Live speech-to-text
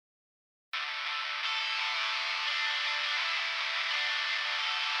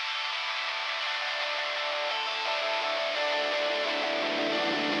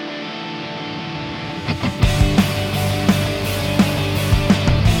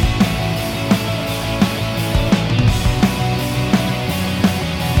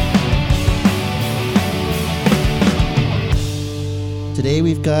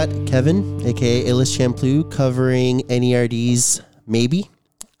we've got Kevin, aka Illis Champlu, covering NERD's Maybe.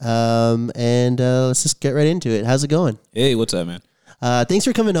 Let's just get right into it. How's it going? Hey, what's up, man? Thanks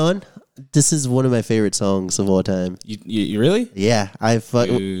for coming on. This is one of my favorite songs of all time. You really? Yeah,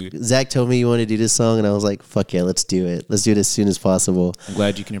 Zach told me you wanted to do this song, and I was like, "Fuck yeah, let's do it. Let's do it as soon as possible." I'm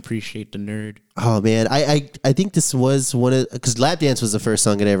glad you can appreciate the nerd. Oh man, I think this was one of, because Lap Dance was the first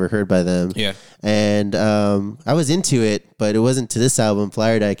song I'd ever heard by them. Yeah, and I was into it, but it wasn't to this album,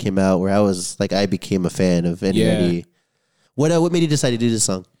 Fly or Die, came out, where I was like, I became a fan of NERD. Yeah. What made you decide to do this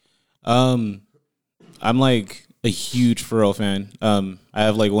song? I'm like a huge Pharrell fan. I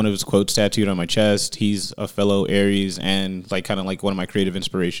have like one of his quotes tattooed on my chest. He's a fellow Aries and like kind of like one of my creative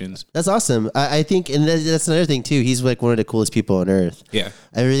inspirations. That's awesome. I think, and that's another thing too. He's like one of the coolest people on earth. Yeah,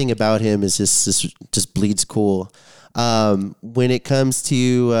 everything about him is just bleeds cool. When it comes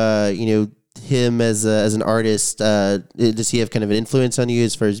to him as an artist, does he have kind of an influence on you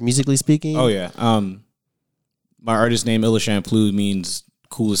as far as musically speaking? Oh yeah. My artist name Illis Champlu means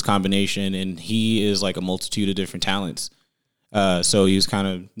coolest combination, and he is like a multitude of different talents. So he was kind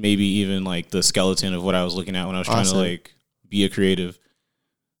of maybe even like the skeleton of what I was looking at when I was trying to like be a creative.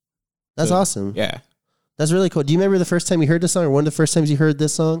 That's awesome. Yeah. That's really cool. Do you remember the first time you heard this song, or one of the first times you heard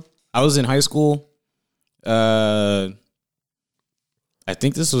this song? I was in high school. I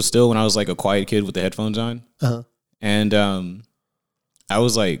think this was still when I was like a quiet kid with the headphones on. Uh-huh. And I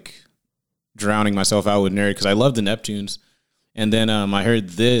was like drowning myself out with Nerd because I loved the Neptunes. And then I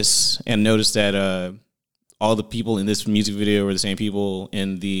heard this and noticed that all the people in this music video were the same people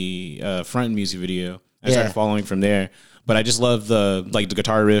in the front music video. I started following from there. But I just love the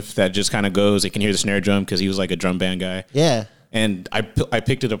guitar riff that just kind of goes. I can hear the snare drum because he was like a drum band guy. Yeah. And I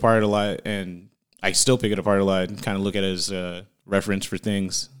picked it apart a lot, and I still pick it apart a lot and kind of look at it as a reference for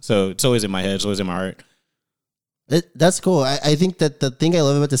things. So it's always in my head. It's always in my heart. That's cool. I think that the thing I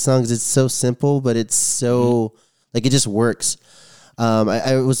love about this song is it's so simple, but it's so like it just works.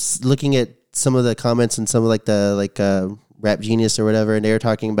 I was looking at some of the comments and some of like the Rap Genius or whatever, and they were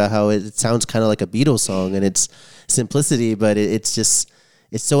talking about how it sounds kind of like a Beatles song, and it's simplicity, but it's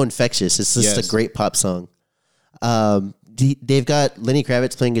so infectious. It's just a great pop song. They've got Lenny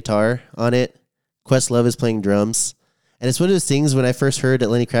Kravitz playing guitar on it. Questlove is playing drums. And it's one of those things, when I first heard that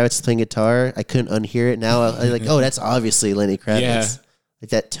Lenny Kravitz is playing guitar, I couldn't unhear it. Now I'm like, oh, that's obviously Lenny Kravitz. Yeah. Like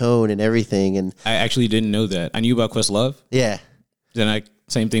that tone and everything. And I actually didn't know that. I knew about Questlove. Yeah. Then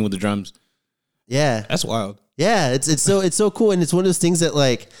same thing with the drums. Yeah. That's wild. Yeah, it's so cool, and it's one of those things that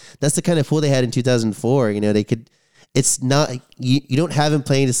like that's the kind of pool they had in 2004. It's not you don't have him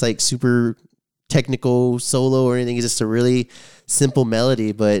playing this like super technical solo or anything. It's just a really simple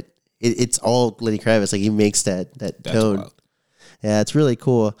melody, but it's all Lenny Kravitz. Like he makes that tone. Wild. Yeah, it's really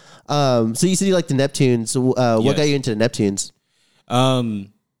cool. So you said you like the Neptunes. So what got you into the Neptunes?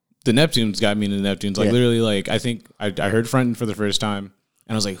 The Neptunes got me into the Neptunes. Like literally, like I think I heard Frontin' for the first time,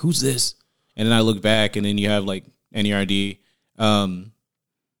 and I was like, "Who's this?" And then I look back, and then you have like NERD.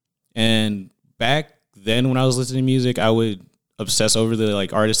 And back then, when I was listening to music, I would obsess over the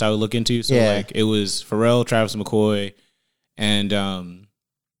like artists I would look into. So like it was Pharrell, Travis McCoy, and I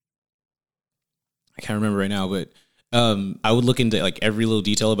can't remember right now, but I would look into like every little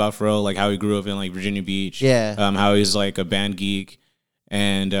detail about Pharrell, like how he grew up in like Virginia Beach, how he's like a band geek,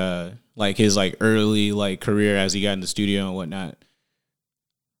 and like his like early like career as he got in the studio and whatnot.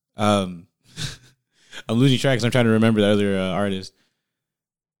 I'm losing track because I'm trying to remember the other artists.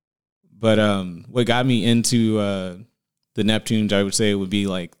 But what got me into the Neptunes, I would say, would be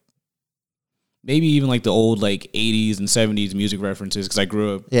like maybe even like the old like 80s and 70s music references, because I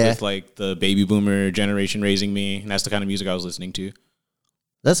grew up with like the baby boomer generation raising me, and that's the kind of music I was listening to.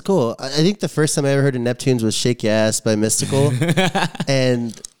 That's cool. I think the first time I ever heard of Neptunes was Shake Your Ass by Mystical.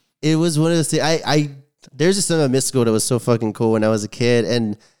 And it was one of those things. There's just something about Mystical that was so fucking cool when I was a kid,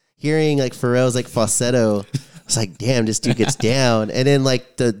 and hearing like Pharrell's like falsetto, I was like, damn, this dude gets down. And then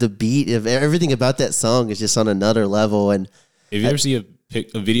like the beat of everything about that song is just on another level. And if you ever see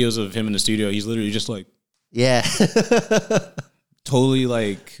videos of him in the studio, he's literally just like, totally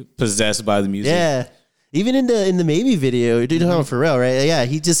like possessed by the music. Yeah. Even in the Maybe video, you're talking about Pharrell, right? Yeah,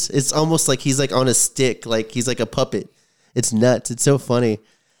 it's almost like he's like on a stick, like he's like a puppet. It's nuts. It's so funny.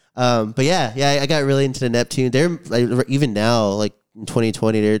 But I got really into the Neptune. They're like, even now, like in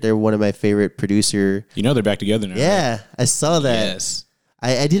 2020, they're one of my favorite producer. They're back together now. Yeah, right? I saw that. Yes.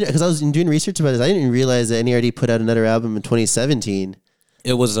 I did, because I was doing research about this. I didn't realize that NERD put out another album in 2017.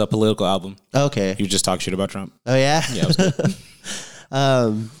 It was a political album. Okay. You just talk shit about Trump. Oh, yeah? Yeah, it was good.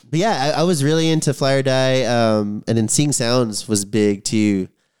 But yeah, I was really into Fly or Die, and then Seeing Sounds was big too.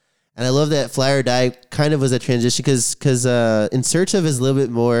 And I love that Fly or Die kind of was a transition because In Search of is a little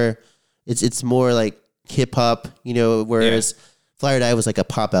bit more, it's more like hip hop, you know, whereas Fly or Die was like a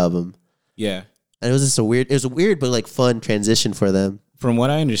pop album. Yeah. And it was just it was a weird but like fun transition for them. From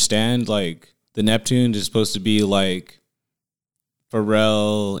what I understand, like the Neptunes is supposed to be like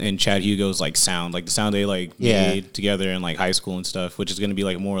Pharrell and Chad Hugo's like sound, like the sound they like made together in like high school and stuff, which is going to be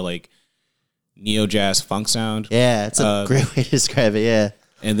like more like neo jazz funk sound. Yeah, it's a great way to describe it. Yeah.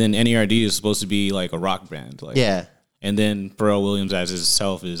 And then NERD is supposed to be like a rock band. Like, yeah. And then Pharrell Williams as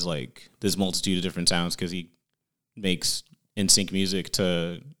himself is like this multitude of different sounds because he makes NSYNC music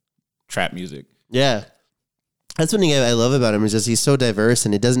to trap music. Yeah. That's one thing I love about him is just he's so diverse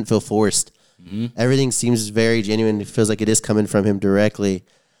and it doesn't feel forced. Mm-hmm. Everything seems very genuine. It feels like it is coming from him directly.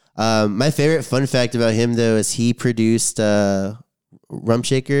 My favorite fun fact about him, though, is he produced Rum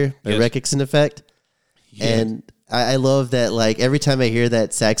Shaker by Wreckx-n-Effect. Yeah. And I love that, like, every time I hear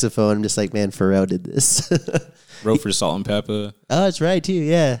that saxophone, I'm just like, man, Pharrell did this. Wrote for Salt and Pepper. Oh, that's right, too,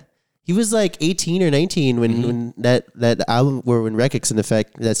 yeah. He was like 18 or 19 when that album, or when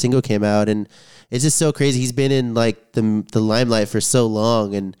Wreckx-n-Effect, that single came out. And it's just so crazy. He's been in, like, the limelight for so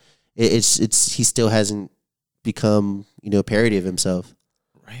long, and he still hasn't become, you know, a parody of himself.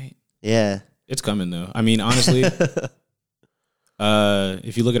 Right. Yeah. It's coming, though. I mean, honestly, if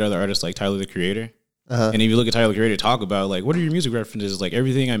you look at other artists like Tyler, the Creator, and if you look at Tyler, the Creator, talk about, like, what are your music references? Like,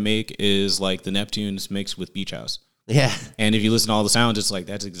 everything I make is, like, the Neptunes mixed with Beach House. Yeah. And if you listen to all the sounds, it's like,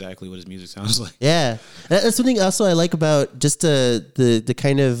 that's exactly what his music sounds like. Yeah. That's something also I like about just the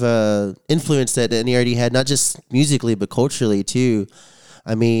kind of influence that NERD had, not just musically, but culturally, too.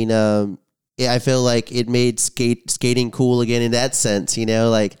 I mean, I feel like it made skating cool again in that sense, you know,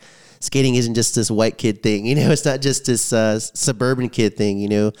 like skating isn't just this white kid thing, you know, it's not just this suburban kid thing, you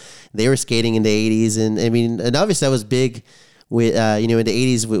know, they were skating in the 80s. And I mean, and obviously that was big with, you know, in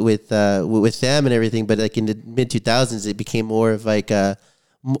the 80s with them and everything, but like in the mid 2000s, it became more of like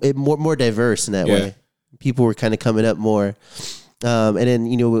more diverse in that way. People were kind of coming up more. And then,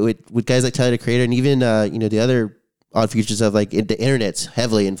 you know, with guys like Tyler, the Creator, and even, you know, the other odd features of like the internet's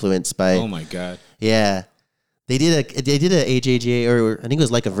heavily influenced by. Oh my God. Yeah. They did a AJJ, or I think it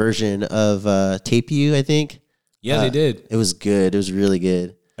was like a version of Tape You, I think. Yeah, they did. It was good. It was really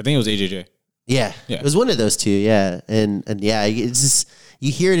good. I think it was AJJ. Yeah. It was one of those two. Yeah. And yeah, it's just,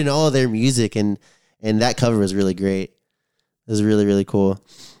 you hear it in all of their music, and that cover was really great. It was really, really cool.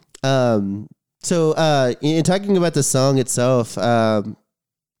 So in talking about the song itself, I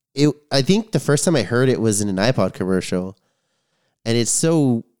think the first time I heard it was in an iPod commercial, and it's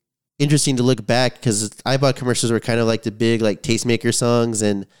so interesting to look back because iPod commercials were kind of like the big like tastemaker songs,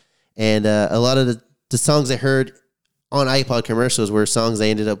 and a lot of the songs I heard on iPod commercials were songs I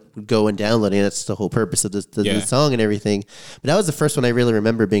ended up going downloading. That's the whole purpose of the song and everything. But that was the first one I really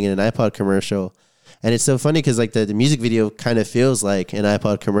remember being in an iPod commercial. And it's so funny because like the music video kind of feels like an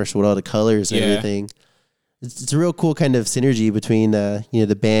iPod commercial with all the colors and everything. It's a real cool kind of synergy between you know,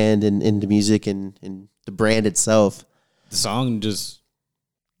 the band and the music and the brand itself. The song just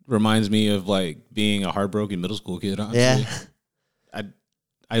reminds me of like being a heartbroken middle school kid. Honestly. Yeah,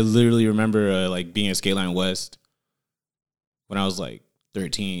 I literally remember like being at Skateline West when I was like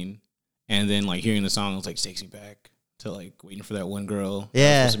 13, and then like hearing the song, it was like takes me back to like waiting for that one girl. I was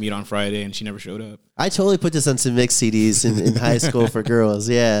supposed to meet on Friday, and she never showed up. I totally put this on some mix CDs in high school for girls.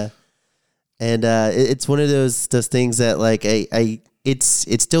 Yeah. And it's one of those things that like it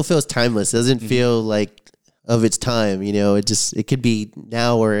still feels timeless. It doesn't feel like of its time, you know. It could be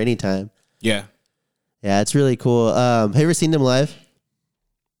now or anytime. Yeah, it's really cool. Have you ever seen them live?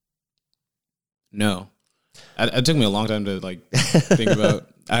 No, it took me a long time to like think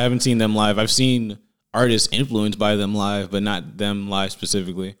about. I haven't seen them live. I've seen artists influenced by them live, but not them live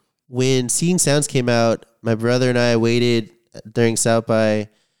specifically. When Seeing Sounds came out, my brother and I waited during South by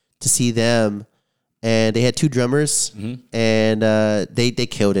to see them, and they had two drummers, and they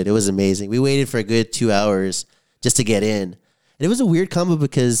killed it. It was amazing. We waited for a good 2 hours just to get in, and it was a weird combo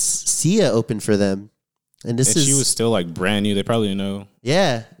because Sia opened for them, and she was still like brand new. They probably didn't know.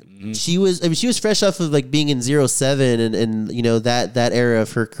 Yeah, she was fresh off of like being in 07 and you know that era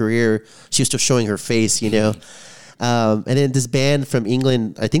of her career. She was still showing her face, you know, and then this band from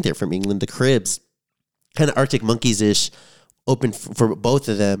England, I think they're from England, the Cribs, kind of Arctic Monkeys ish. Open for both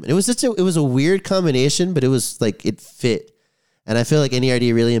of them, and it was a weird combination, but it was like it fit, and I feel like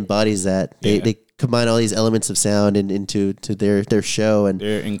NERD really embodies that. They combine all these elements of sound into their show, and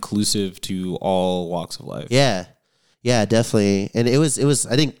they're inclusive to all walks of life. Yeah, definitely, and it was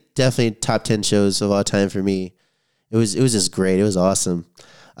I think definitely top 10 shows of all time for me. It was just great. It was awesome.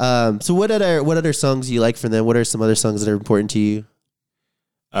 So what other songs do you like from them? What are some other songs that are important to you?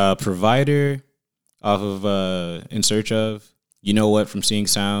 Provider off of In Search Of. You Know What from Seeing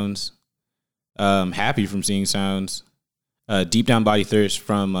Sounds. Happy from Seeing Sounds. Deep Down Body Thirst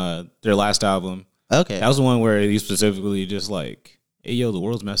from their last album. Okay. That was the one where he specifically just like, hey, yo, the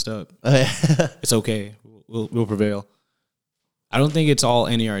world's messed up. It's okay. We'll prevail. I don't think it's all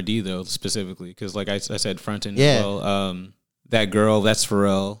NERD, though, specifically. Because like I said, Frontin' as well. That Girl, that's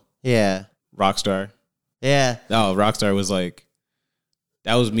Pharrell. Yeah. Rockstar. Yeah. Oh, Rockstar was like,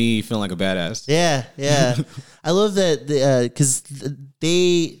 that was me feeling like a badass. Yeah, yeah. I love that because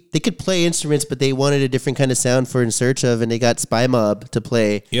they could play instruments, but they wanted a different kind of sound for In Search Of, and they got Spy Mob to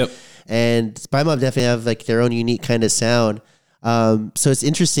play. Yep. And Spy Mob definitely have like their own unique kind of sound. So it's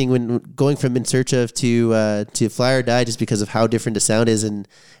interesting when going from In Search Of to Fly or Die, just because of how different the sound is and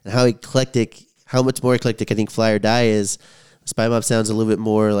how eclectic, how much more eclectic I think Fly or Die is. Spy Mob sounds a little bit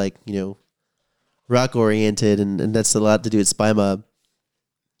more like, rock oriented, and that's a lot to do with Spy Mob.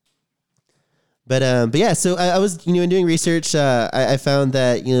 But yeah, so I was, in doing research, I found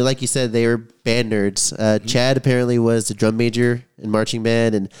that, like you said, they were band nerds. Chad apparently was a drum major in marching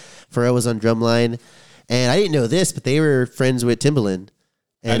band, and Pharrell was on drumline. And I didn't know this, but they were friends with Timbaland.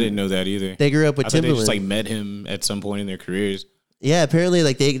 And I didn't know that either. They grew up with Timbaland. They just like met him at some point in their careers. Yeah, apparently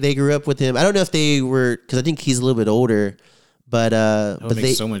like they grew up with him. I don't know if they were, because I think he's a little bit older, but it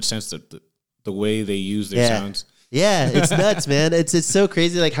makes so much sense that the way they use their sounds. Yeah, it's nuts, man. It's so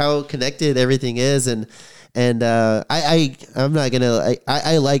crazy, like how connected everything is, and I'm not gonna.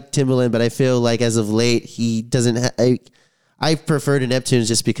 I like Timbaland, but I feel like as of late he doesn't. I prefer to Neptunes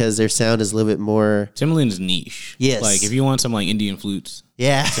just because their sound is a little bit more. Timbaland's niche. Yes, like if you want some like Indian flutes,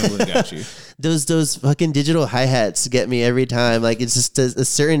 Timbaland got you. Those fucking digital hi hats get me every time. Like it's just a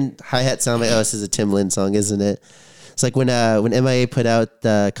certain hi hat sound. Like, oh, this is a Timbaland song, isn't it? It's like when MIA put out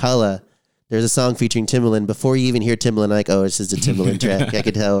Kala. There's a song featuring Timbaland. Before you even hear Timbaland, like, oh, this is a Timbaland track. I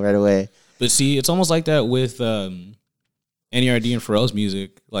could tell right away. But see, it's almost like that with NERD and Pharrell's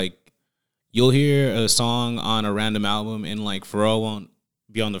music. Like, you'll hear a song on a random album, and like Pharrell won't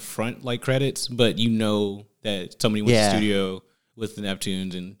be on the front like credits, but that somebody went to the studio with the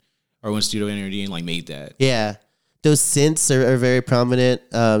Neptunes or went to studio NERD and like made that. Yeah, those synths are very prominent.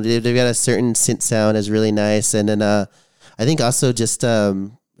 They've got a certain synth sound that's really nice, and then I think also just.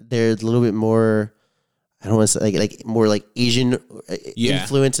 They're a little bit more, I don't want to say like more like Asian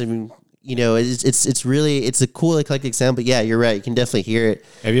influence. I mean, it's really, it's a cool eclectic sound, but yeah, you're right. You can definitely hear it.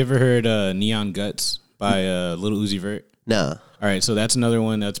 Have you ever heard Neon Guts by Lil Uzi Vert? No. All right. So that's another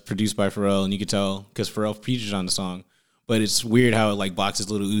one that's produced by Pharrell, and you can tell because Pharrell features on the song, but it's weird how it like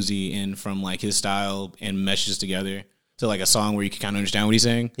boxes Lil Uzi in from like his style and meshes together to like a song where you can kind of understand what he's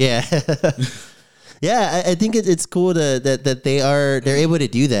saying. Yeah. Yeah, I think it's cool that they're able to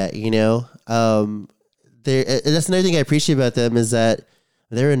do that. That's another thing I appreciate about them is that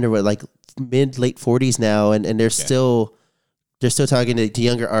they're in their like late 40s now, and they're still talking to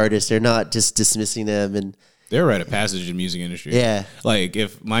younger artists. They're not just dismissing them, and they're a rite of passage in the music industry. Yeah, like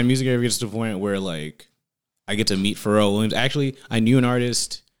if my music ever gets to the point where like I get to meet Pharrell Williams. Actually, I knew an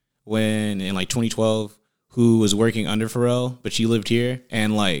artist in like 2012 who was working under Pharrell, but she lived here,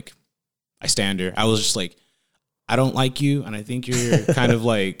 and like. I stand her. I was just like, I don't like you, and I think you're kind of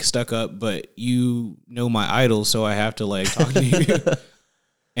like stuck up, but you know my idol, so I have to like talk to you.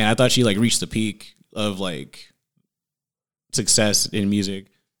 And I thought she like reached the peak of like success in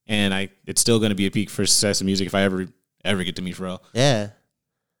music, and it's still going to be a peak for success in music if I ever get to meet Pharrell. Yeah.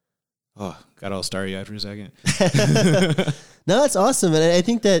 Oh, got all starry-eyed for a second. No, that's awesome, and I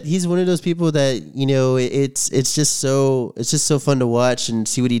think that he's one of those people that it's just so fun to watch and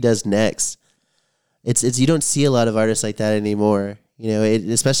see what he does next. It's you don't see a lot of artists like that anymore.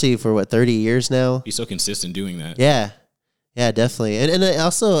 Especially for 30 years now. He's so consistent doing that. Yeah, definitely, and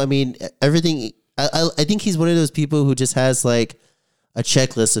also, I mean, everything. I think he's one of those people who just has like a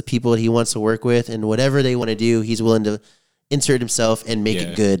checklist of people that he wants to work with, and whatever they want to do, he's willing to insert himself and make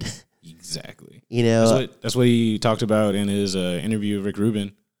it good. Exactly. That's what he talked about in his interview with Rick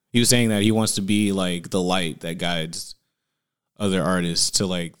Rubin. He was saying that he wants to be like the light that guides other artists to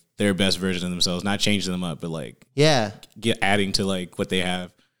like their best version of themselves, not changing them up, but like adding to like what they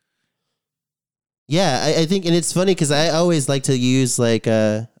have. Yeah, I think, and it's funny because I always like to use like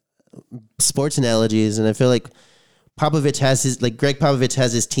sports analogies, and I feel like Greg Popovich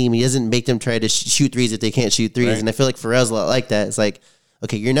has his team. He doesn't make them try to shoot threes if they can't shoot threes, right. And I feel like Pharrell's a lot like that. It's like,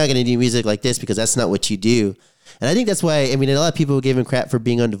 okay, you're not going to do music like this because that's not what you do. And I think that's why, I mean, a lot of people gave him crap for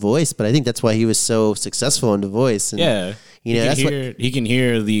being on The Voice, but I think that's why he was so successful on The Voice. And, yeah. He can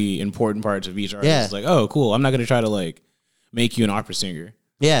hear the important parts of each artist. Yeah. It's like, oh, cool. I'm not going to try to like make you an opera singer.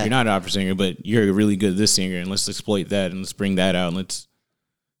 Yeah. You're not an opera singer, but you're really good at this singer, and let's exploit that and let's bring that out and let's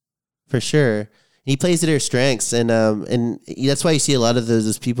for sure. He plays to their strengths, and that's why you see a lot of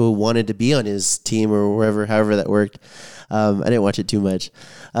those people who wanted to be on his team or wherever, however that worked. I didn't watch it too much,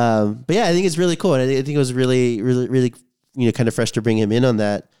 but yeah, I think it's really cool, and I think it was really, really, really, kind of fresh to bring him in on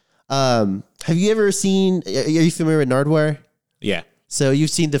that. Have you ever seen? Are you familiar with Nardwuar? Yeah. So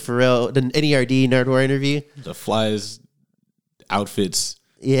you've seen the NERD Nardwuar interview? The flies outfits.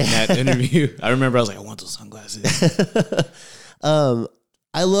 Yeah. In that interview, I remember I was like, I want those sunglasses.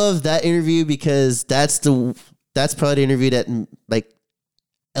 I love that interview because that's probably the interview that like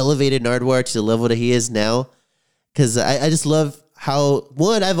elevated Nardwuar to the level that he is now. Because I just love how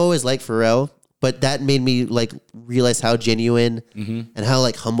I've always liked Pharrell, but that made me like realize how genuine and how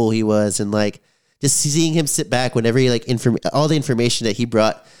like humble he was, and like just seeing him sit back whenever he like all the information that he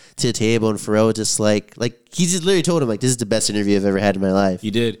brought to the table, and Pharrell just like he just literally told him like, this is the best interview I've ever had in my life. He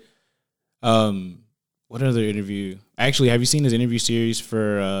did. What other interview? Actually, have you seen his interview series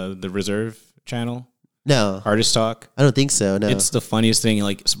for the Reserve channel? No. Artist Talk? I don't think so, no. It's the funniest thing.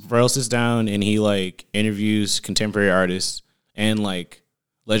 Like, Pharrell sits down and he like interviews contemporary artists and like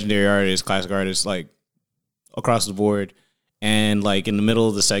legendary artists, classic artists, like across the board. And like in the middle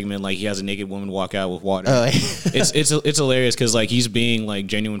of the segment, like he has a naked woman walk out with water. Oh. It's hilarious because like he's being like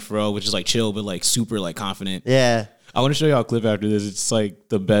genuine Pharrell, which is like chill but like super like confident. Yeah. I want to show y'all a clip after this. It's like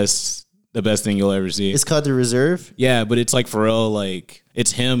the best thing you'll ever see. It's called The Reserve? Yeah, but it's like Pharrell, like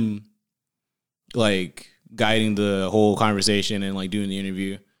it's him like guiding the whole conversation and like doing the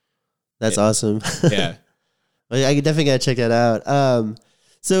interview. That's awesome. Yeah. I definitely gotta check that out.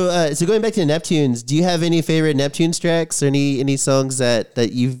 So going back to the Neptunes, do you have any favorite Neptunes tracks or any songs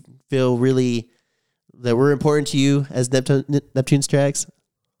that you feel really that were important to you as Neptunes tracks?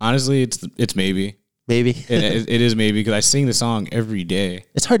 Honestly, it's maybe. Maybe. it is maybe because I sing the song every day.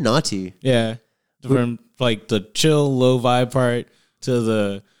 It's hard not to. Yeah. From like the chill, low vibe part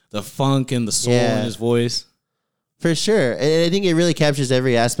to the funk and the soul in his voice. For sure. And I think it really captures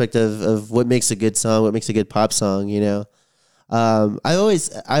every aspect of what makes a good song, what makes a good pop song, I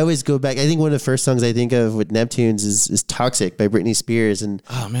always go back. I think one of the first songs I think of with Neptunes is Toxic by Britney Spears. And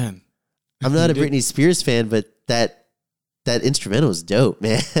oh man, I'm not a Britney Spears fan, but that instrumental is dope,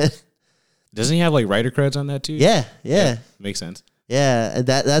 man. Doesn't he have like writer credits on that too? Yeah. Makes sense. Yeah, and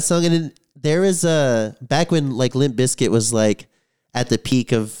that song, and then there was back when like Limp Bizkit was like at the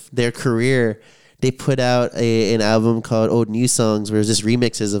peak of their career, they put out an album called Old New Songs, where it was just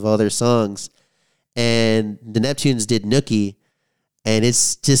remixes of all their songs, and the Neptunes did Nookie, and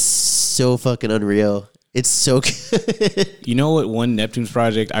it's just so fucking unreal. It's so good. You know what? One Neptunes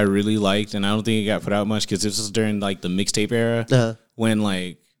project I really liked, and I don't think it got put out much because this was during like the mixtape era when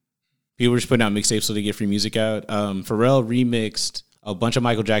like people were just putting out mixtapes so they get free music out. Pharrell remixed a bunch of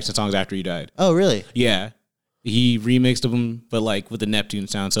Michael Jackson songs after he died. Oh, really? Yeah. He remixed them, but like with the Neptune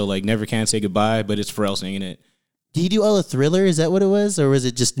sound. So like Never Can Say Goodbye, but it's Pharrell singing it. Did he do all the Thriller? Is that what it was? Or was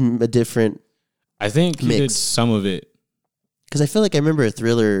it just a different I think he mix? did some of it. Because I feel like I remember a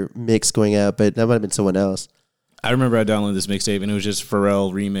Thriller mix going out, but that might have been someone else. I remember I downloaded this mixtape and it was just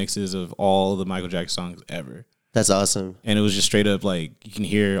Pharrell remixes of all the Michael Jackson songs ever. That's awesome. And it was just straight up like you can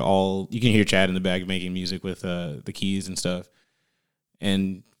hear Chad in the back making music with the keys and stuff.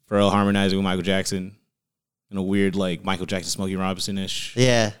 And Pharrell harmonizing with Michael Jackson in a weird like Michael Jackson Smokey Robinson-ish.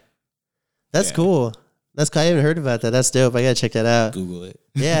 Yeah. That's cool. That's cool. I haven't heard about that. That's dope. I gotta check that out. Google it.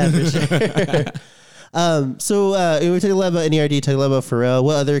 Yeah, for sure. So we're talking a lot about NERD, talking a lot about Pharrell.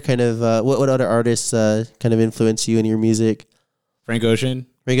 What other kind of what other artists kind of influence you in your music? Frank Ocean.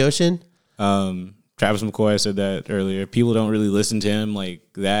 Travis McCoy, I said that earlier. People don't really listen to him like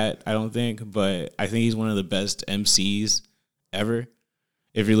that, I don't think, but I think he's one of the best MCs ever.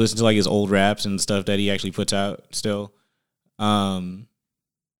 If you listen to like his old raps and stuff that he actually puts out still.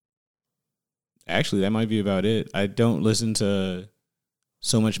 Actually, that might be about it. I don't listen to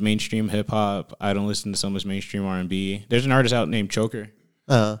so much mainstream hip hop. I don't listen to so much mainstream R&B. There's an artist out named Choker.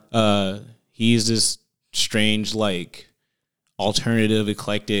 He's this strange like alternative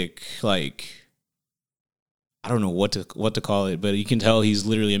eclectic like I don't know what to call it, but you can tell he's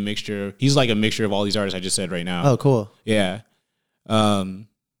literally a mixture. He's like a mixture of all these artists I just said right now. Oh, cool. Yeah. That's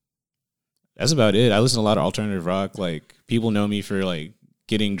about it. I listen to a lot of alternative rock. Like people know me for like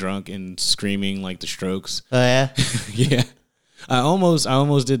getting drunk and screaming like the Strokes. Oh yeah. Yeah. I almost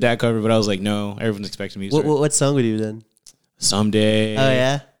did that cover, but I was like, no, everyone's expecting me to. What song would you have done? Someday. Oh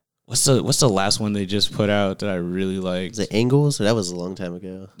yeah. What's the last one they just put out that I really liked? Was it Angles? That was a long time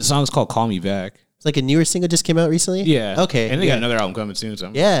ago. The song's called Call Me Back. It's like a newer single just came out recently? Yeah. Okay. And they got another album coming soon. So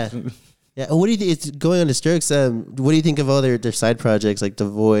yeah. Yeah. What do you think? It's going on to Strokes. What do you think of all their side projects like The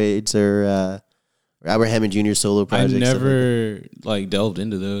Voids or Albert Hammond Jr. solo projects? I never like delved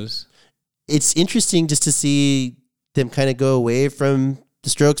into those. it's interesting just to see them kind of go away from the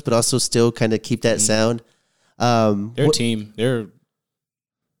Strokes, but also still kind of keep that sound. They're a team. They're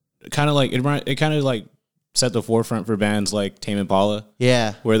kind of like it kind of like set the forefront for bands like Tame Impala.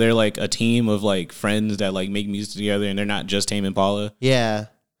 Yeah. Where they're like a team of like friends that like make music together, and they're not just Tame Impala. Yeah.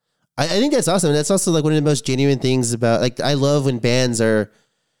 I think that's awesome. That's also like one of the most genuine things about, like, I love when bands are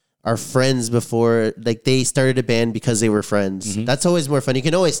friends before, like, they started a band because they were friends. That's always more fun. You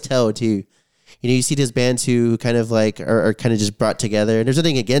can always tell too. You know, you see those bands who kind of like are kind of just brought together, and there's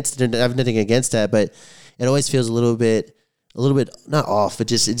nothing against it. I have nothing against that, but it always feels a little bit not off, but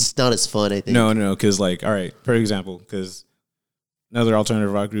just it's not as fun, I think. No, because like, all right, for example, because another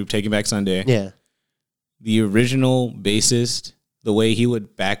alternative rock group, Taking Back Sunday. Yeah. The original bassist, the way he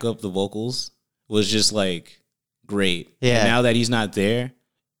would back up the vocals was just like great. Yeah. And now that he's not there,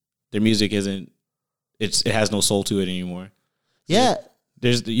 their music it has no soul to it anymore. Yeah.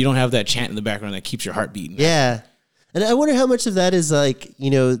 You don't have that chant in the background that keeps your heart beating. Yeah. And I wonder how much of that is like, you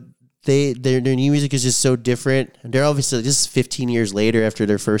know, their new music is just so different. They're obviously just 15 years later after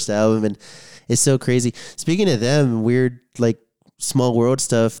their first album, and it's so crazy. Speaking of them, weird, like, small world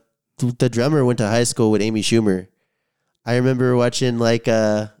stuff, the drummer went to high school with Amy Schumer. I remember watching like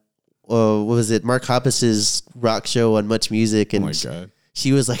what was it, Mark Hoppus's rock show on Much Music, and Oh my God.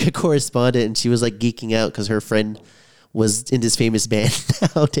 she was like a correspondent, and she was like geeking out because her friend was in this famous band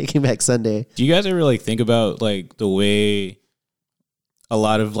now, Taking Back Sunday. Do you guys ever like think about like the way a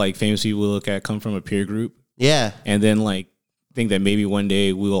lot of like famous people we look at come from a peer group, Yeah. and then like think that maybe one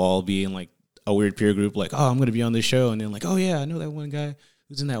day we will all be in like a weird peer group, like, oh, I'm gonna be on this show, and then like, oh yeah, I know that one guy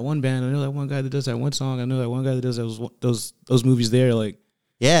who's in that one band, I know that one guy that does that one song, I know that one guy that does those movies there. Like,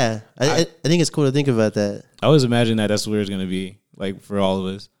 Yeah. I think it's cool to think about that. I always imagine that's where it's gonna be, like, for all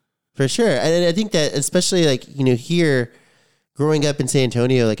of us. For sure. And I think that especially like, you know, here growing up in San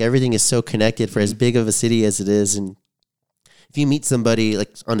Antonio, like everything is so connected for as big of a city as it is. And if you meet somebody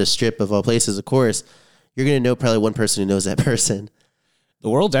like on the Strip of all places, of course, you're going to know probably one person who knows that person. The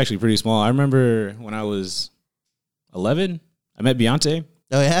world's actually pretty small. I remember when I was 11, I met Beyonce,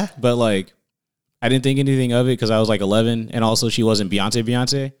 Oh, yeah? but like I didn't think anything of it because I was like 11, and also she wasn't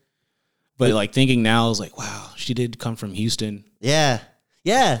Beyonce. But like thinking now, I was like, wow, she did come from Houston. Yeah.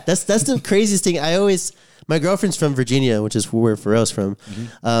 Yeah. That's the craziest thing. My girlfriend's from Virginia, which is where Pharrell's from.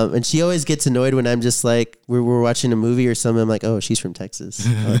 And she always gets annoyed when I'm just like, we're watching a movie or something. I'm like, oh, she's from Texas.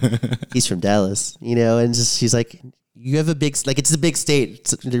 Oh, he's from Dallas, you know? And just, she's like, you have it's a big state.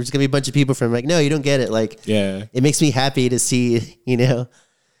 There's going to be a bunch of people from, I'm like, no, you don't get it. Like, Yeah. it makes me happy to see, you know?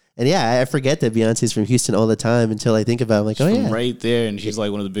 And yeah, I forget that Beyonce's from Houston all the time until I think about it. I'm like, She's oh from yeah. right there, and she's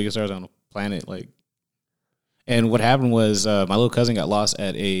like one of the biggest stars on the planet. Like, and what happened was my little cousin got lost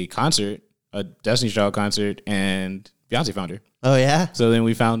at a concert, a Destiny's Child concert, and Beyonce found her. Oh yeah? So then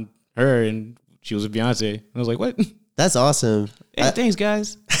we found her, and she was with Beyonce. And I was like, what? That's awesome. Hey, thanks,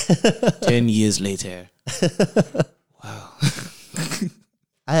 guys. 10 years later. Wow.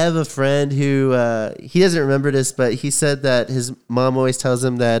 I have a friend who, he doesn't remember this, but he said that his mom always tells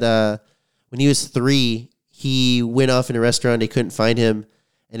him that when he was 3, he went off in a restaurant, they couldn't find him,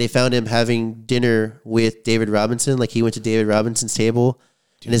 and they found him having dinner with David Robinson. Like, he went to David Robinson's table,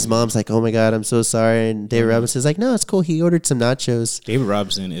 and his mom's like, oh my God, I'm so sorry. And David Robinson's like, no, it's cool. He ordered some nachos. David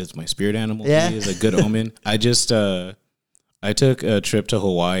Robinson is my spirit animal. Yeah. He is a good omen. I just, I took a trip to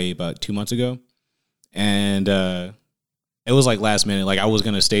Hawaii about 2 months ago, and it was like last minute. Like, I was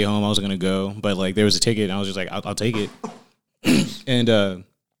going to stay home. I was going to go, but like there was a ticket, and I was just like, I'll take it. And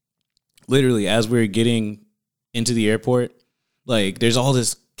literally as we were getting into the airport, like there's all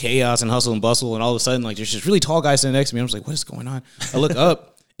this chaos and hustle and bustle, and all of a sudden, like, there's this really tall guy sitting next to me. I was like, what is going on? I look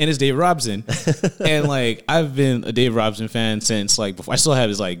up, and it's David Robinson. And like, I've been a David Robinson fan since like before. I still have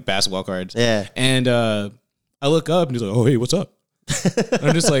his like basketball cards. Yeah. And I look up, and he's like, oh, hey, what's up? And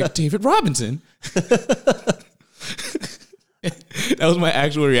I'm just like, David Robinson. That was my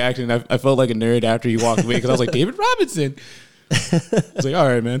actual reaction. I felt like a nerd after he walked away because I was like, David Robinson. I was like, all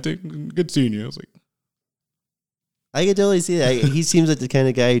right, man, good seeing you. I was like, I can totally see that. He seems like the kind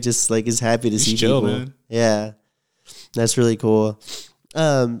of guy who just like is happy to see chill, people. man. Yeah, that's really cool.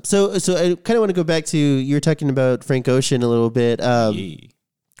 So I kind of want to go back to, you were talking about Frank Ocean a little bit.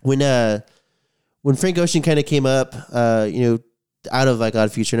 Yeah. When Frank Ocean kind of came up, you know, out of like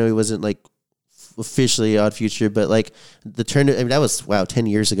Odd Future. I know he wasn't like officially Odd Future, but like the turn. I mean, that was 10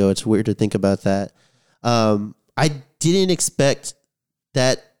 years ago. It's weird to think about that. I didn't expect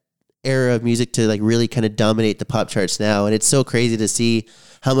that era of music to like really kind of dominate the pop charts now, and it's so crazy to see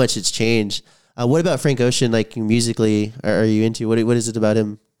how much it's changed. What about Frank Ocean, like musically, are you into? What is it about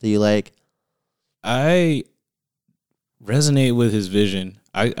him that you like? I resonate with his vision.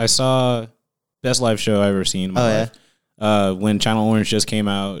 I saw Best live show I've ever seen in my life. When Channel Orange just came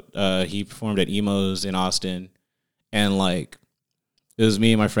out, he performed at Emo's in Austin, and like it was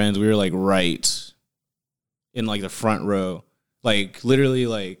me and my friends. We were like right in like the front row, like literally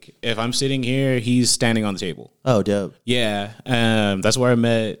like if I'm sitting here, he's standing on the table. Oh, dope. Yeah, that's where I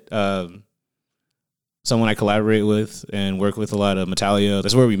met someone I collaborate with and work with a lot of Metallica.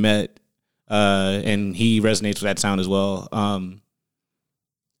 That's where we met, and he resonates with that sound as well.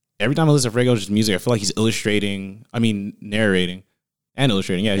 Every time I listen to Frego's music, I feel like he's narrating and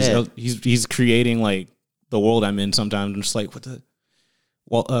illustrating. Yeah, he's creating like the world I'm in. Sometimes I'm just like,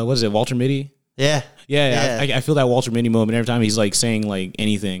 what is it, Walter Mitty? Yeah. I feel that Walter Mitty moment every time he's like saying like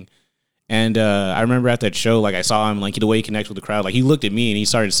anything. And I remember at that show, like I saw him, like the way he connects with the crowd. Like he looked at me and he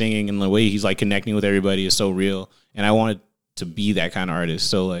started singing, and the way he's like connecting with everybody is so real. And I wanted to be that kind of artist.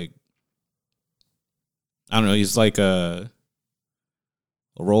 So like, I don't know, he's like a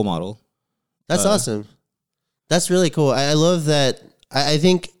role model. That's awesome. That's really cool. I love that. I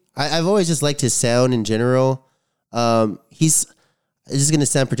think I've always just liked his sound in general. This is going to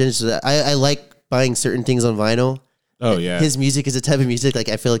sound pretentious. I like buying certain things on vinyl. Oh, yeah. His music is a type of music like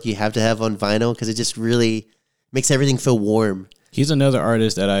I feel like you have to have on vinyl because it just really makes everything feel warm. He's another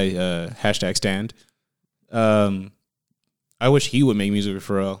artist that I hashtag stand. I wish he would make music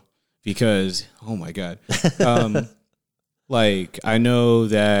for Pharrell because, oh my God. Like, I know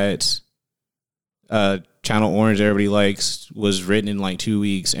that Channel Orange, everybody likes, was written in like 2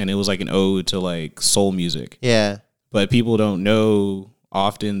 weeks, and it was like an ode to like soul music. Yeah. But people don't know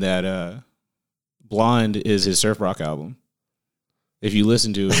often that Blonde is his surf rock album. If you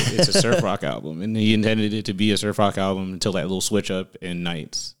listen to it, it's a surf rock album, and he intended it to be a surf rock album until that little switch up in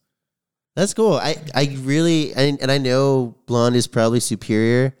Nights. That's cool. I really, and I know Blonde is probably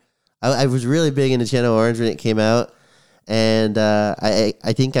superior. I was really big into Channel Orange when it came out. And I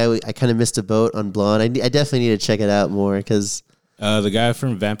think I kind of missed a boat on Blonde. I definitely need to check it out more because the guy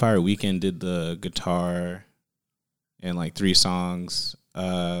from Vampire Weekend did the guitar and like 3 songs.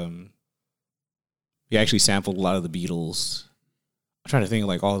 He actually sampled a lot of the Beatles. I'm trying to think of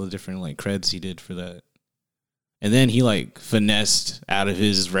like all the different like creds he did for that. And then he like finessed out of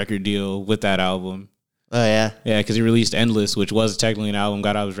his record deal with that album. Oh yeah, yeah, because he released Endless, which was technically an album,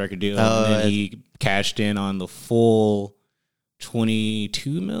 got out of his record deal, and then he cashed in on the full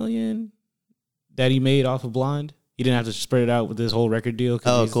 $22 million that he made off of Blonde. He didn't have to spread it out with this whole record deal.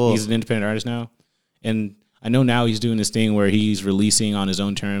 Cool. He's an independent artist now, and I know now he's doing this thing where he's releasing on his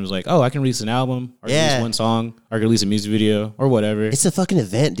own terms. Like, oh, I can release an album, or release one song, or I can release a music video, or whatever. It's a fucking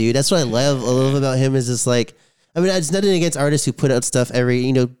event, dude. That's what I love about him. Is just like, I mean, it's nothing against artists who put out stuff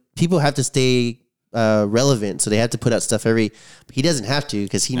people have to stay relevant, so they have to put out stuff he doesn't have to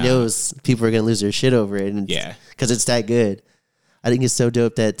because he knows people are gonna lose their shit over it, and because it's that good. I think it's so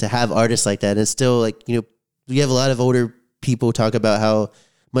dope that to have artists like that. And it's still like, we have a lot of older people talk about how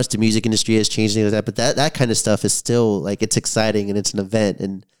much the music industry has changed and things like that, but that kind of stuff is still like, it's exciting and it's an event,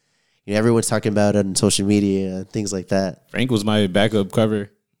 and everyone's talking about it on social media and things like that. Frank was my backup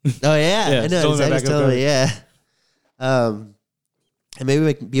cover. Oh yeah, I know exactly. Totally, yeah. And maybe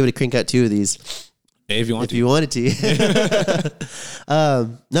we can be able to crank out 2 of these. If you wanted to.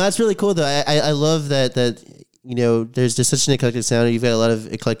 No, that's really cool though. I love that there's just such an eclectic sound. You've got a lot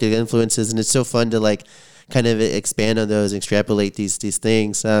of eclectic influences, and it's so fun to like kind of expand on those and extrapolate these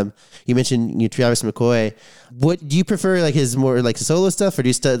things. You mentioned Travis McCoy. What do you prefer, like his more like solo stuff, or do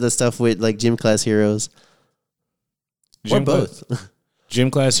you the stuff with like Gym Class Heroes? Or both? Gym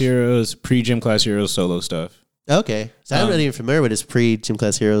Class Heroes, pre-Gym Class Heroes solo stuff. Okay, so I'm not even familiar with his pre-Gym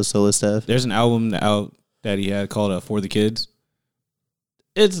Class Heroes solo stuff. There's an album out that he had called For the Kids.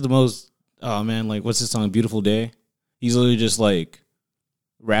 It's the most, oh man, like what's his song, Beautiful Day? He's literally just like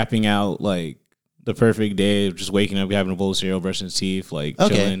rapping out like the perfect day of just waking up, having a bowl of cereal, brushing his teeth, like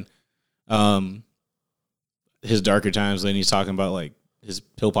chilling. His darker times, then he's talking about like his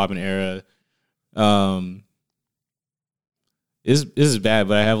pill popping era. This is bad,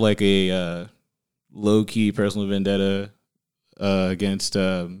 but I have like a low key personal vendetta against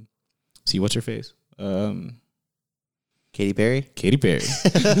what's her face? Katy Perry? Katy Perry.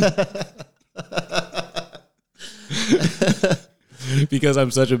 Because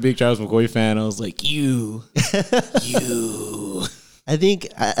I'm such a big Travis McCoy fan, I was like, you. I think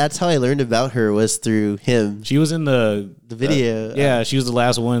that's how I learned about her, was through him. She was in the video. She was the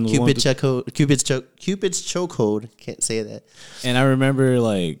last one. Cupid's Chokehold. Can't say that. And I remember,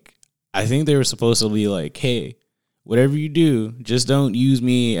 like, I think they were supposed to be like, hey, whatever you do, just don't use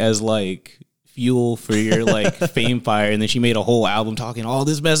me as, like, fuel for your like fame fire. And then she made a whole album talking all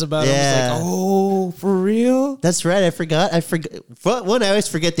this mess about him. Yeah. It's like, oh, for real? That's right. I forgot. One, I always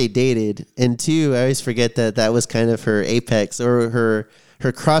forget they dated, and two, I always forget that was kind of her apex or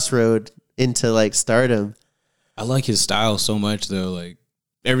her crossroad into like stardom. I like his style so much though. Like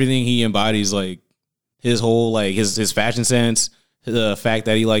everything he embodies, like his whole like his fashion sense, the fact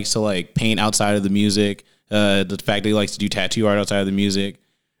that he likes to like paint outside of the music, the fact that he likes to do tattoo art outside of the music.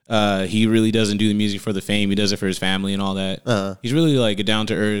 He really doesn't do the music for the fame. He does it for his family and all that. He's really like a down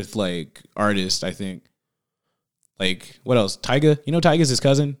to earth like artist, I think. Like what else? Tyga, you know Tyga's his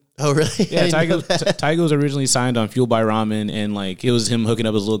cousin. Oh really? Yeah, Tyga was originally signed on Fueled by Ramen, and like it was him hooking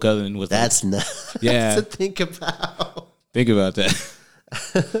up his little cousin with. That's nuts. Yeah. To think about. Think about that.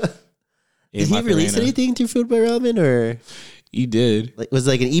 Did he release anything through Food by Ramen, or he did? Like was it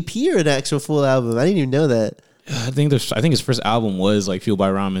like an EP or an actual full album? I didn't even know that. I think his first album was like Fueled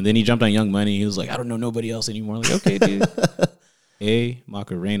by Ramen. Then he jumped on Young Money. He was like, I don't know nobody else anymore. Like, okay, dude. Hey,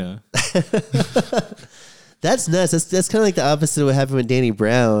 Macarena. That's nuts. That's kind of like the opposite of what happened with Danny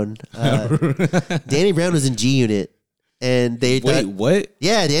Brown. Danny Brown was in G Unit, and they wait, what?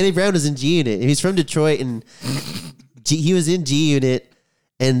 Yeah, Danny Brown was in G Unit. He's from Detroit, and he was in G Unit,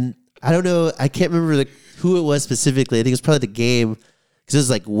 and I don't know. I can't remember who it was specifically. I think it was probably The Game, because it was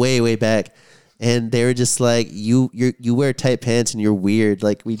like way back. And they were just like, you wear tight pants and you're weird.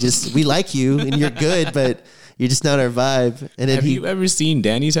 Like we like you and you're good, but you're just not our vibe. And then have you ever seen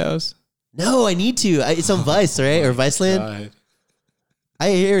Danny's house? No, I need to. It's on Vice, right? Or Viceland. God.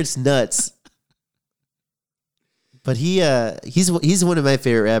 I hear it's nuts. But he's one of my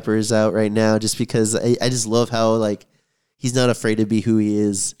favorite rappers out right now, just because I just love how like he's not afraid to be who he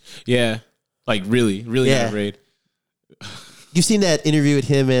is. Yeah, like really not afraid. You've seen that interview with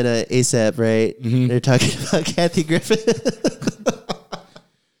him and ASAP, right? Mm-hmm. They're talking about Kathy Griffin.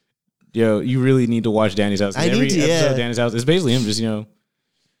 Yo, you really need to watch Danny's house. Every episode of Danny's house, it's basically him just,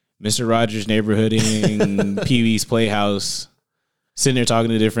 Mr. Rogers' neighborhooding, Pee-wee's Playhouse, sitting there talking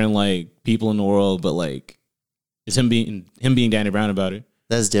to different like people in the world, but like it's him being Danny Brown about it.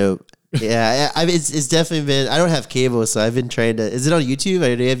 That's dope. Yeah, it's definitely been. I don't have cable, so I've been trying to. Is it on YouTube?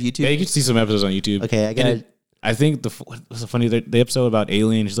 Do you have YouTube? Yeah, you can see some episodes on YouTube. Okay, I got it. I think what's funny, the episode about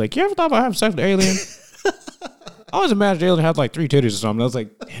Alien, she's like, you ever thought about having sex with Alien? I always imagined Alien had like 3 titties or something. I was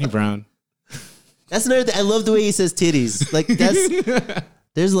like, Danny Brown. That's another thing. I love the way he says titties. Like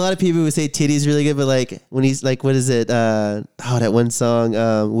there's a lot of people who say titties really good, but like when he's like, what is it? That one song,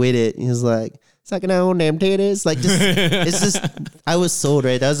 With It. He was like, sucking out on damn titties. Like it's just, I was sold,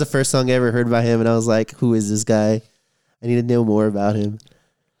 right? That was the first song I ever heard by him, and I was like, who is this guy? I need to know more about him.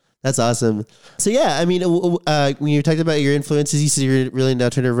 That's awesome. So yeah, I mean, when you talked about your influences, you said you're really into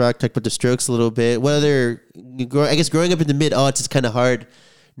alternative rock. Talked about the Strokes a little bit. What other? I guess growing up in the mid-aughts, it's kind of hard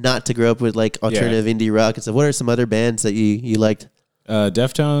not to grow up with like alternative indie rock and stuff. What are some other bands that you liked?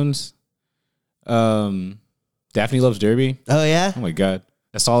 Deftones. Daphne Loves Derby. Oh yeah. Oh my god.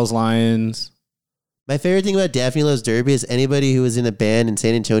 Assault's Lions. My favorite thing about Daphne Loves Derby is anybody who was in a band in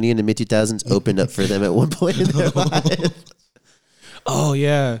San Antonio in the mid 2000s opened up for them at one point in their life. Oh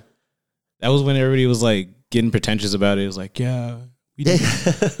yeah. That was when everybody was like getting pretentious about it. It was like, yeah, we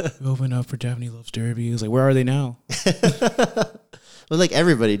opened up for Daphne Loves Derby. It was like, where are they now? Well, like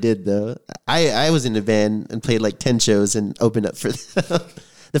everybody did though. I was in a band and played like 10 shows and opened up for them.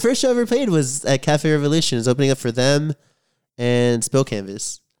 The first show I ever played was at Cafe Revolution. It was opening up for them and Spill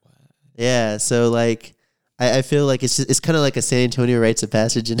Canvas. Wow. Yeah, so like I feel like it's kind of like a San Antonio rites of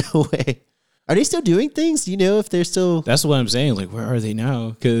passage in a way. Are they still doing things? Do you know if they're still? That's what I'm saying. Like, where are they now?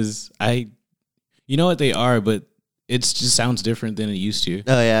 Because you know what they are, but it just sounds different than it used to.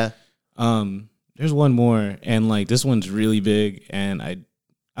 Oh yeah. There's one more, and like this one's really big, and I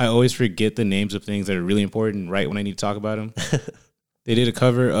always forget the names of things that are really important right when I need to talk about them. They did a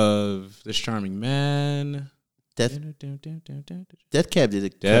cover of This Charming Man. Death Cab did a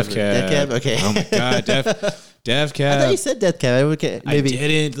Death cover. Cab. Death Cab. Okay. Oh my god, Death Cab. I thought you said Death Cab. Maybe I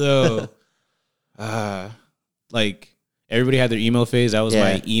didn't though. Like everybody had their emo phase. That was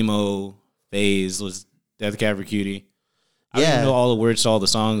my emo phase. Was Death Cab for Cutie. I don't even know all the words to all the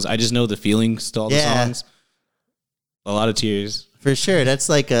songs. I just know the feelings to all the songs. A lot of tears. For sure. That's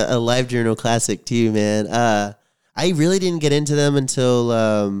like a Live Journal classic too, man. I really didn't get into them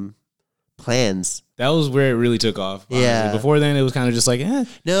until Plans. That was where it really took off. Honestly. Yeah. Before then, it was kind of just like, eh.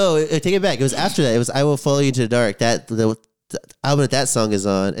 No, take it back. It was after that. It was I Will Follow You Into the Dark. The album that song is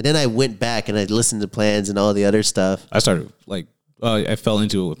on. And then I went back and I listened to Plans and all the other stuff. I started like, I fell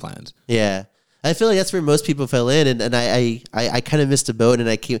into it with Plans. Yeah. I feel like that's where most people fell in, and I kind of missed a boat, and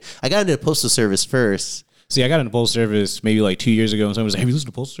I got into Postal Service first. See, I got into Postal Service maybe like 2 years ago, and someone was like, "Have you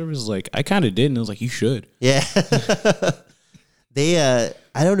listened to Postal Service?" I was like, I kind of did, and I was like, "You should." Yeah.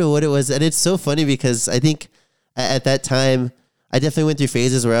 I don't know what it was. And it's so funny because I think at that time, I definitely went through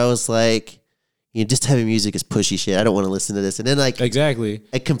phases where I was like, just having music is pushy shit. I don't want to listen to this. And then Exactly.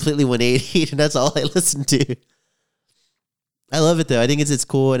 I completely 180 and that's all I listen to. I love it though. I think it's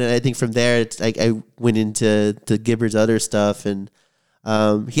cool. And I think from there, I went into Gibbard's other stuff. And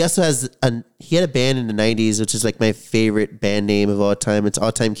he also he had a band in the 90s, which is like my favorite band name of all time. It's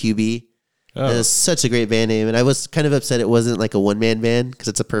All Time QB. Oh. It's such a great band name. And I was kind of upset it wasn't like a one-man band because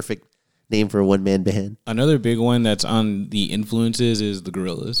it's a perfect name for a one-man band. Another big one that's on the influences is the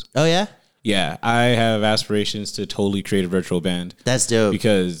Gorillaz. Oh, yeah? Yeah. I have aspirations to totally create a virtual band. That's dope.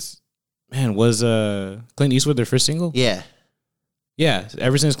 Because, man, was Clint Eastwood their first single? Yeah. Yeah.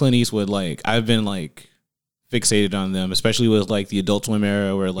 Ever since Clint Eastwood, like, I've been, like, fixated on them, especially with like the Adult Swim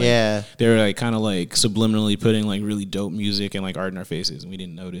era where like they were like kind of like subliminally putting like really dope music and like art in our faces and we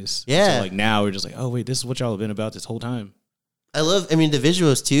didn't notice. Yeah. So like now we're just like, oh wait, this is what y'all have been about this whole time. I mean the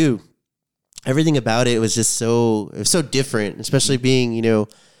visuals too. Everything about it was just so different, especially being,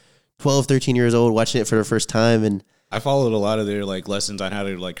 12, 13 years old watching it for the first time. And I followed a lot of their like lessons on how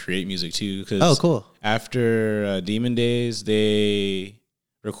to like create music too. Cause oh, cool. After Demon Days, they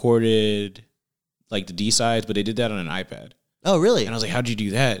recorded like the D sides, but they did that on an iPad. Oh, really? And I was like, how'd you do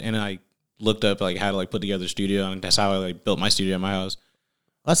that? And I looked up like how to like put together a studio, and that's how I like built my studio at my house.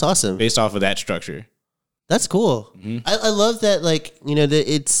 That's awesome. Based off of that structure. That's cool. Mm-hmm. I love that, like,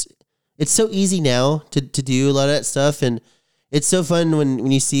 it's so easy now to do a lot of that stuff, and it's so fun when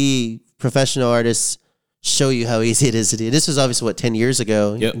you see professional artists show you how easy it is to do. This was obviously 10 years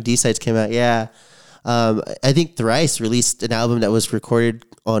ago. Yep. D sides came out. Yeah. I think Thrice released an album that was recorded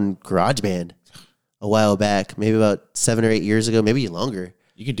on GarageBand a while back, maybe about 7 or 8 years ago, maybe longer.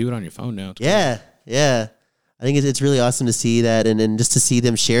 You can do it on your phone now. Yeah. I think it's really awesome to see that and just to see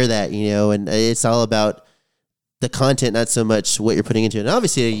them share that, and it's all about the content, not so much what you're putting into it. And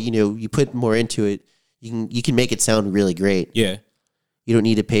obviously, you put more into it, you can make it sound really great. Yeah. You don't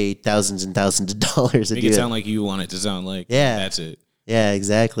need to pay thousands and thousands of dollars to make it sound like you want it to sound like. Yeah. That's it. Yeah,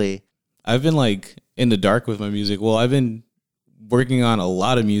 exactly. I've been like in the dark with my music. Well, I've been working on a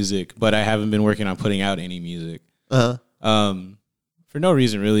lot of music, but I haven't been working on putting out any music. For no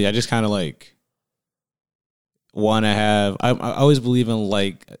reason really. I just kind of like want to have. I always believe in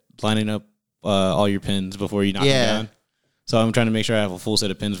like lining up all your pins before you knock them down. So I'm trying to make sure I have a full set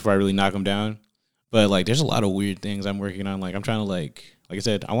of pins before I really knock them down. But like, there's a lot of weird things I'm working on. Like I'm trying to like I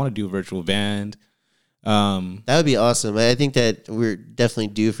said, I want to do a virtual band. That would be awesome. I think that we're definitely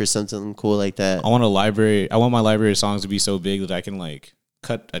due for something cool like that. I want my library of songs to be so big that I can like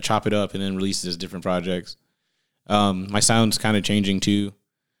chop it up and then release it as different projects. My sound's kind of changing too.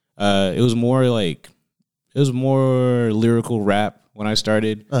 It was more lyrical rap when I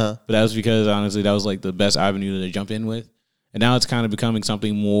started, but that was because honestly that was like the best avenue that I jump in with, and now it's kind of becoming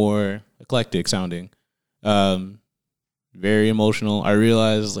something more eclectic sounding, very emotional. I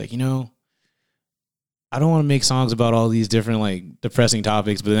realized like I don't want to make songs about all these different like depressing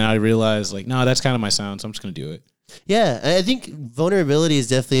topics, but then I realized like, no, that's kind of my sound, so I'm just gonna do it. Yeah, I think vulnerability is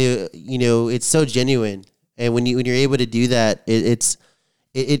definitely it's so genuine, and when you're able to do that,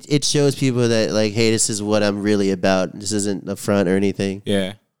 it shows people that like, hey, this is what I'm really about. This isn't a front or anything.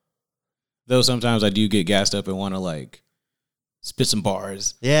 Yeah. Though sometimes I do get gassed up and want to like spit some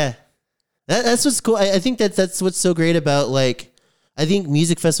bars. Yeah, that's what's cool. I think that's what's so great about like. I think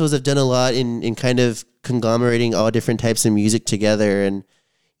music festivals have done a lot in kind of conglomerating all different types of music together. And,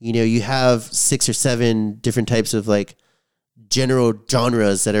 you have 6 or 7 different types of like general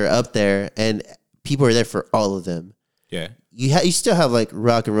genres that are up there and people are there for all of them. Yeah. You still have like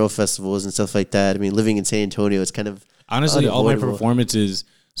rock and roll festivals and stuff like that. I mean, living in San Antonio, it's kind of honestly all my performances.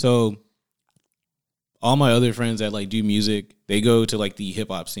 So all my other friends that like do music, they go to like the hip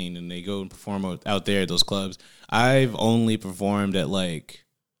hop scene and they go and perform out there at those clubs. I've only performed at like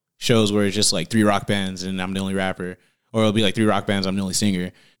shows where it's just like 3 rock bands and I'm the only rapper, or it'll be like 3 rock bands, I'm the only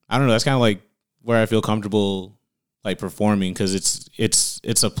singer. I don't know. That's kind of like where I feel comfortable like performing, because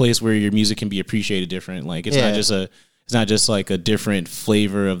it's a place where your music can be appreciated different. Like it's not just like a different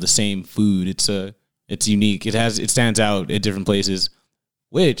flavor of the same food. It's unique. It stands out at different places,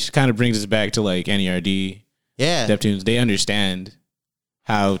 which kind of brings us back to like NERD. Yeah, Neptunes. They understand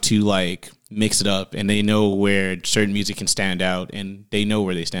how to like mix it up, and they know where certain music can stand out, and they know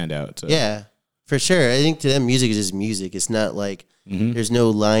where they stand out. So. Yeah, for sure. I think to them, music is just music. It's not like there's no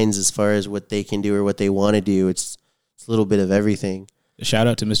lines as far as what they can do or what they want to do. It's a little bit of everything. A shout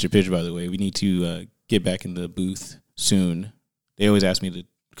out to Mr. Pitch, by the way. We need to get back in the booth soon. They always ask me to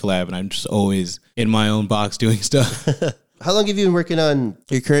collab, and I'm just always in my own box doing stuff. How long have you been working on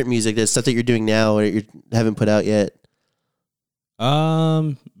your current music? The stuff that you're doing now or you haven't put out yet?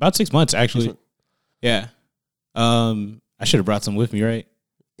 About 6 months actually. Yeah. I should have brought some with me, right?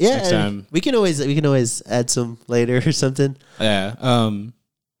 Yeah, Next time. we can always add some later or something. Yeah.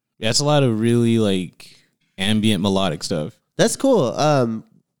 Yeah, it's a lot of really like ambient melodic stuff. That's cool.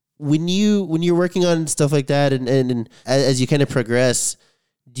 When you're working on stuff like that, and as you kind of progress,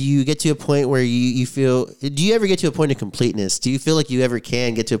 do you get to a point where you feel? Do you ever get to a point of completeness? Do you feel like you ever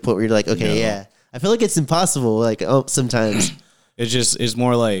can get to a point where you're like, okay, No. yeah, I feel like it's impossible. Like, oh, sometimes. It's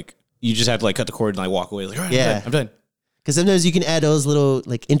more like you just have to like cut the cord and like walk away. Like, all right, Yeah. I'm done. Because sometimes you can add those little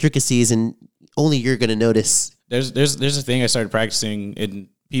like intricacies, and only you're gonna notice. There's a thing I started practicing, and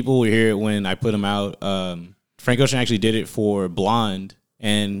people will hear it when I put them out. Frank Ocean actually did it for Blonde,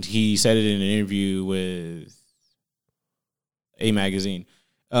 and he said it in an interview with A Magazine,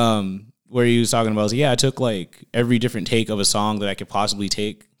 where he was talking about, I took like every different take of a song that I could possibly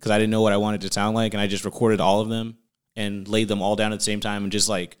take because I didn't know what I wanted to sound like, and I just recorded all of them and laid them all down at the same time and just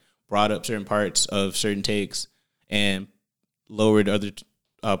like brought up certain parts of certain takes and lowered other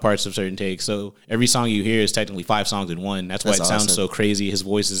parts of certain takes. So every song you hear is technically 5 songs in one. That's why it sounds so crazy. His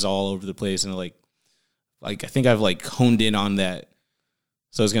voice is all over the place, and like I think I've like honed in on that,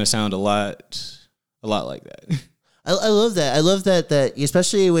 so it's gonna sound a lot like that. I love that. I love that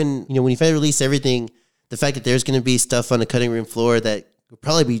especially when when you finally release everything, the fact that there's gonna be stuff on the cutting room floor that will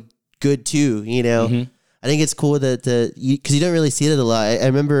probably be good too. Mm-hmm. I think it's cool that because you don't really see it a lot. I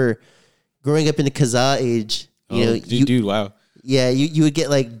remember growing up in the Kazaa age. Dude, wow. Yeah, you would get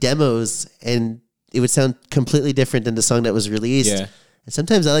like demos, and it would sound completely different than the song that was released. Yeah. And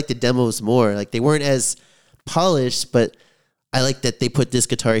sometimes I like the demos more. Like they weren't as polished, but I like that they put this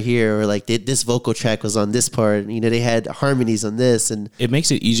guitar here, or like this vocal track was on this part. They had harmonies on this, and It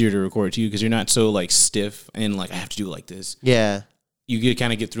makes it easier to record too because you're not so like stiff and like I have to do it like this. yeah, You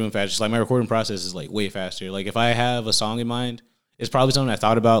kind of get through them fast. Just like my recording process is like way faster. Like if I have a song in mind, it's probably something I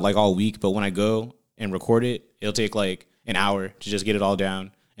thought about like all week, but when I go and record it, it'll take like an hour to just get it all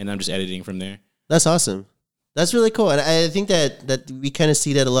down, and I'm just editing from there. that's awesome. That's really cool, and I think that we kind of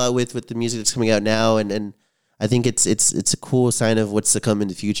see that a lot with the music that's coming out now, and I think it's a cool sign of what's to come in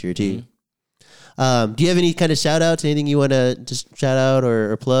the future too. Mm-hmm. Do you have any kind of shout outs? Anything you want to just shout out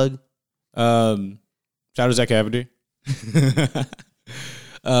or plug? Shout out Zach Cavender.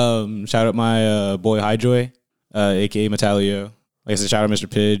 Shout out my boy Highjoy, aka Metalio. Like I said, shout out Mr.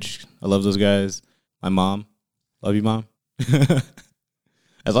 Pidge. I love those guys. My mom. Love you, Mom.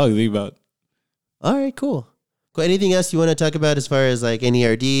 That's all I think about. All right, cool. Anything else you want to talk about as far as like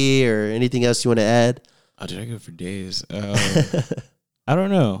NERD or anything else you want to add? Oh, did I go for days? I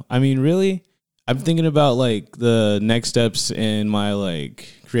don't know. I mean, really, I'm thinking about like the next steps in my like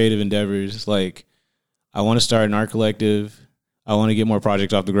creative endeavors. Like, I want to start an art collective. I want to get more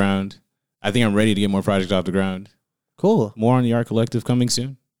projects off the ground. I think I'm ready to get more projects off the ground. Cool. More on the art collective coming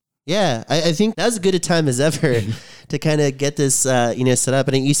soon. Yeah, I think that's as good a time as ever to kind of get this, set up.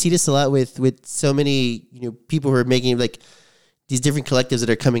 And you see this a lot with so many, people who are making like these different collectives that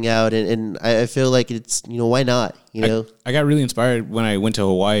are coming out. And I feel like it's, why not? I got really inspired when I went to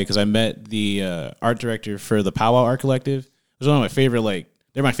Hawaii because I met the art director for the Powwow Art Collective. It was one of my favorite,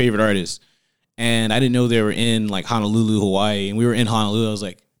 they're my favorite artists. And I didn't know they were in like Honolulu, Hawaii. And we were in Honolulu. I was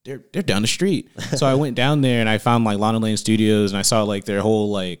like, they're down the street. So I went down there and I found like Lana Lane Studios, and I saw like their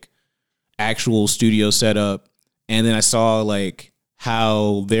whole like actual studio setup. And then I saw like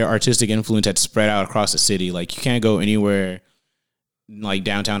how their artistic influence had spread out across the city. Like you can't go anywhere like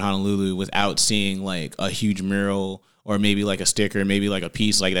downtown Honolulu without seeing like a huge mural or maybe like a sticker, maybe like a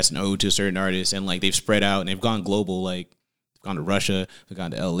piece like that's an ode to a certain artist. And like they've spread out and they've gone global. Like they've gone to Russia, they've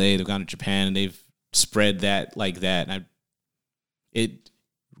gone to LA, they've gone to Japan, and they've spread that like that. And it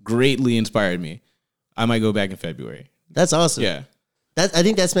greatly inspired me. I might go back in February. That's awesome. Yeah. I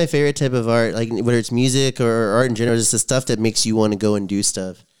think that's my favorite type of art, like whether it's music or art in general, just the stuff that makes you want to go and do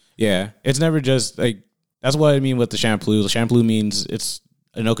stuff. Yeah. It's never just like, that's what I mean with the shampoo. The shampoo means it's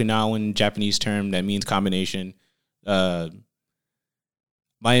an Okinawan Japanese term that means combination. My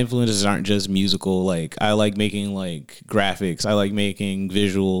influences aren't just musical. Like I like making like graphics. I like making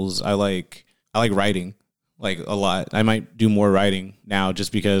visuals. I like writing like a lot. I might do more writing now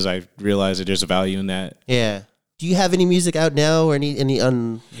just because I realize that there's a value in that. Yeah. Do you have any music out now or any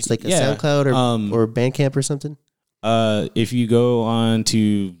on just like a SoundCloud or Bandcamp or something? If you go on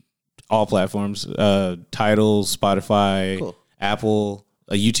to all platforms, Tidal, Spotify, cool. Apple,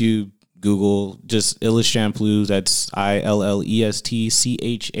 YouTube, Google, just Illest Champloo. That's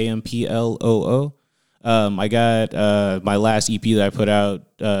ILLESTCHAMPLOO. I got my last EP that I put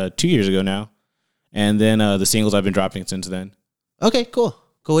out 2 years ago now, and then the singles I've been dropping since then. Okay, cool.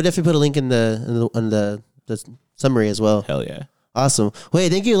 We'll definitely put a link in the summary as well. Hell yeah. Awesome. Well, hey,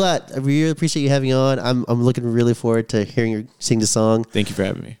 thank you a lot. I really appreciate you having you on. I'm looking really forward to hearing you sing the song. Thank you for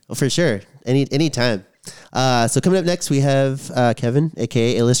having me. For sure. Anytime. So coming up next, we have Kevin,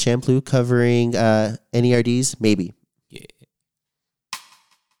 aka A-List Shampoo, covering NERD's Maybe. Yeah.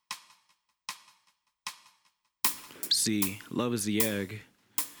 See, love is the egg,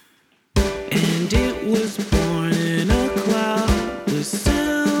 and it was born in a cloud with